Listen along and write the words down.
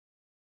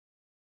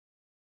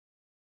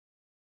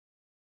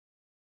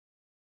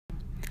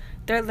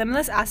There are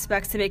limitless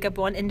aspects to make up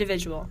one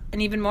individual,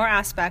 and even more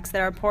aspects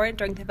that are important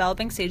during the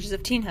developing stages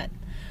of teenhood.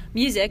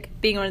 Music,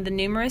 being one of the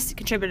numerous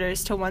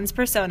contributors to one's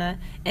persona,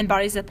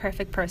 embodies the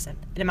perfect person,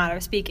 in a matter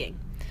of speaking.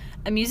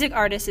 A music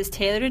artist is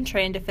tailored and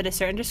trained to fit a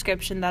certain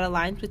description that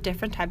aligns with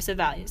different types of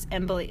values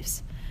and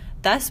beliefs.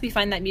 Thus, we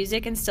find that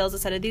music instills a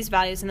set of these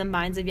values in the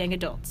minds of young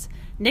adults.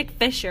 Nick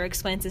Fischer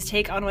explains his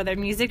take on whether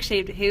music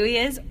shaped who he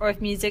is or if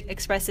music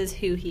expresses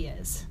who he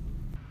is.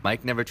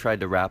 Mike never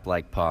tried to rap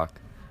like Pac.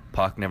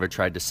 Pac never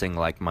tried to sing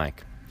like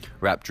Mike.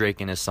 Rapped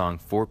Drake in his song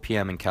 4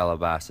 p.m. in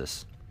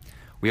Calabasas.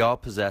 We all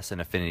possess an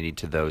affinity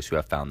to those who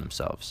have found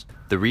themselves.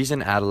 The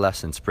reason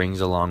adolescence brings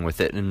along with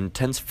it an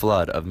intense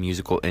flood of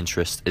musical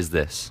interest is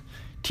this.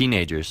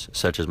 Teenagers,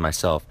 such as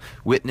myself,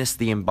 witness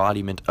the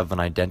embodiment of an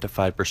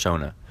identified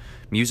persona.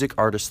 Music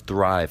artists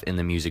thrive in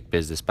the music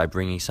business by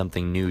bringing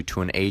something new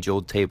to an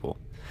age-old table.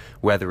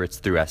 Whether it's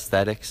through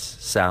aesthetics,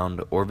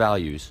 sound, or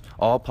values,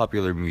 all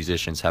popular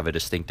musicians have a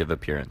distinctive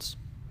appearance.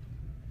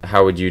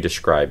 How would you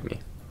describe me?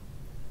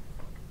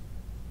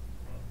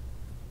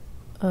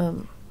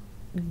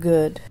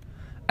 Good.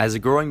 As a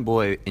growing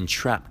boy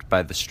entrapped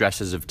by the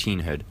stresses of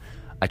teenhood,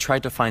 I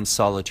tried to find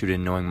solitude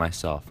in knowing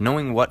myself,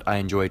 knowing what I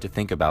enjoy to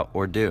think about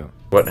or do.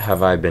 What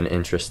have I been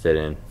interested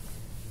in?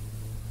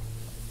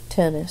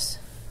 Tennis.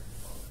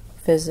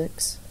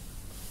 Physics.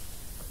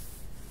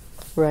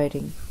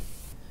 Writing.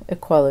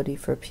 Equality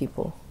for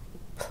people.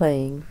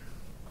 Playing.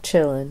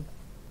 Chilling.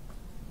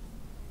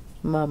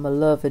 Mama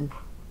loving.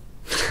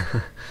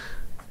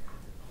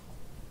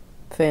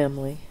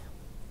 Family.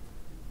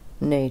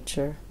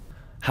 Nature.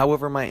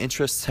 However, my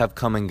interests have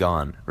come and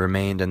gone,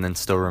 remained and then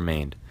still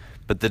remained.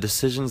 But the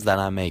decisions that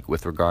I make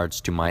with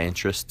regards to my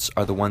interests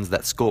are the ones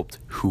that sculpt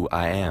who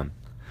I am.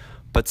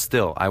 But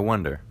still, I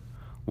wonder,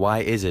 why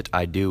is it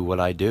I do what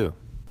I do?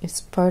 It's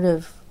part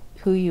of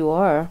who you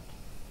are.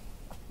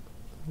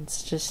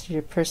 It's just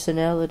your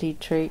personality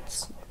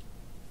traits.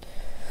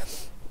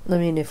 I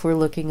mean, if we're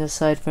looking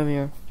aside from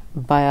your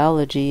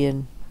biology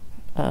and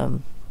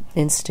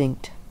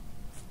instinct,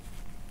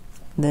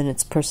 then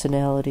it's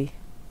personality,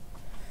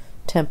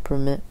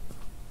 temperament,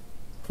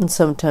 and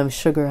sometimes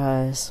sugar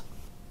highs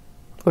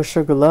or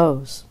sugar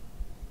lows,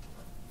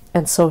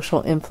 and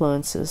social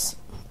influences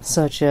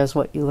such as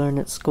what you learn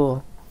at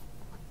school,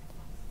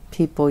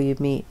 people you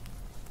meet,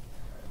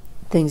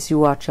 things you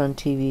watch on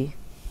TV.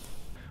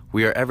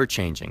 We are ever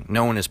changing.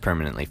 No one is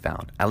permanently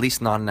found, at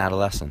least not in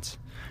adolescence.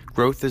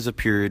 Growth is a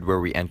period where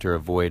we enter a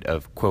void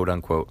of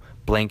quote-unquote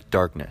blank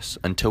darkness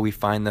until we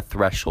find the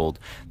threshold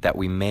that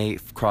we may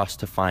cross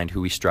to find who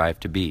we strive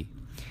to be.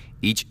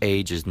 Each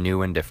age is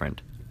new and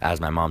different,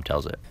 as my mom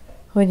tells it.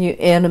 When you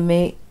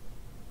animate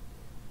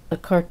a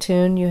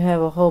cartoon, you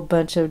have a whole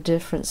bunch of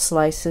different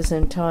slices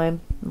in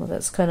time. Well,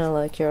 that's kind of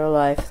like your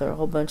life. There are a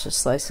whole bunch of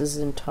slices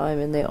in time,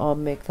 and they all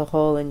make the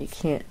whole, and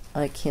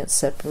I can't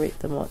separate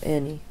them on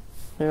any.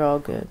 They're all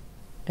good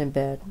and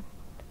bad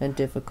and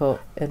difficult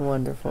and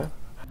wonderful.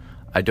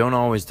 I don't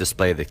always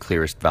display the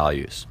clearest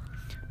values,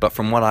 but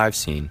from what I've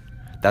seen,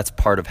 that's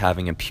part of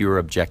having a pure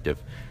objective.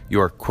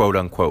 Your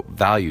quote-unquote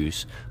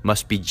values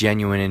must be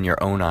genuine in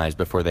your own eyes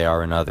before they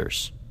are in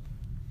others.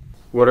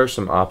 What are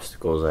some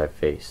obstacles I've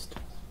faced?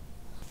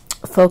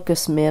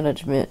 Focus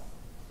management,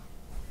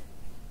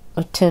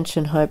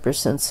 attention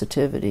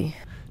hypersensitivity.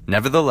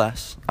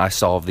 Nevertheless, I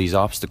solve these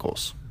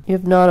obstacles. You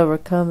have not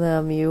overcome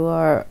them. You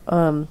are,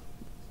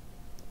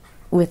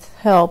 with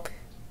help,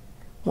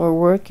 we're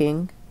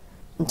working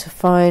to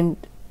find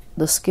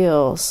the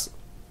skills,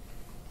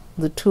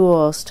 the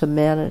tools to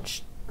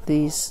manage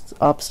these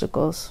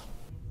obstacles.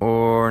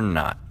 Or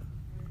not.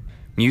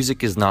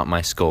 Music is not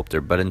my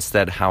sculptor, but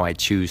instead how I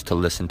choose to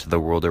listen to the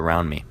world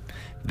around me.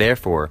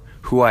 Therefore,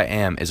 who I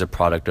am is a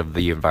product of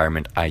the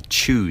environment I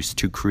choose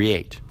to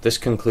create. This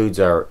concludes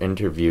our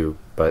interview,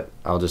 but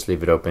I'll just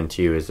leave it open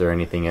to you. Is there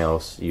anything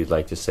else you'd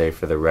like to say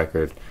for the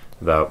record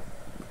about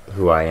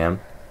who I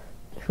am?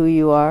 Who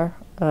you are,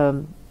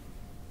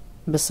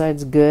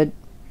 besides good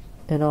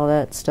and all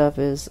that stuff,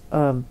 is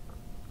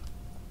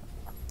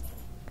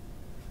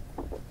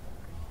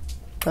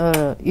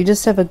you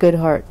just have a good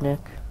heart, Nick.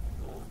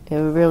 You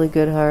have a really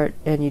good heart,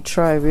 and you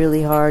try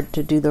really hard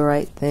to do the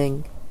right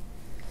thing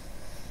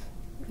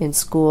in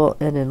school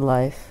and in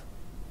life.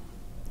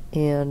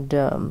 And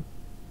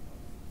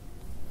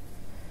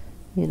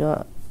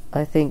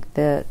I think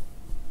that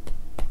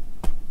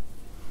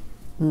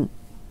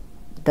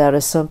that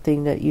is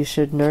something that you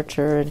should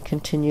nurture and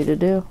continue to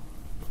do.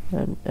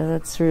 And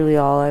that's really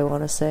all I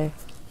want to say.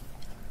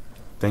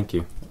 Thank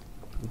you.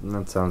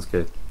 That sounds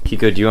good.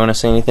 Kiko, do you want to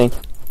say anything?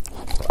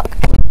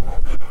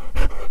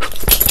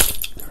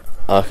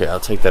 Okay, I'll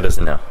take that as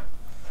a no.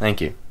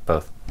 Thank you,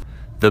 both.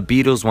 The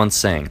Beatles once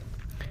sang,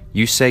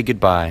 "You say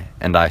goodbye,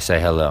 and I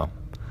say hello."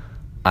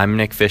 I'm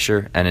Nick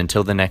Fischer, and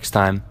until the next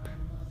time,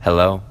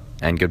 hello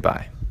and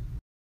goodbye.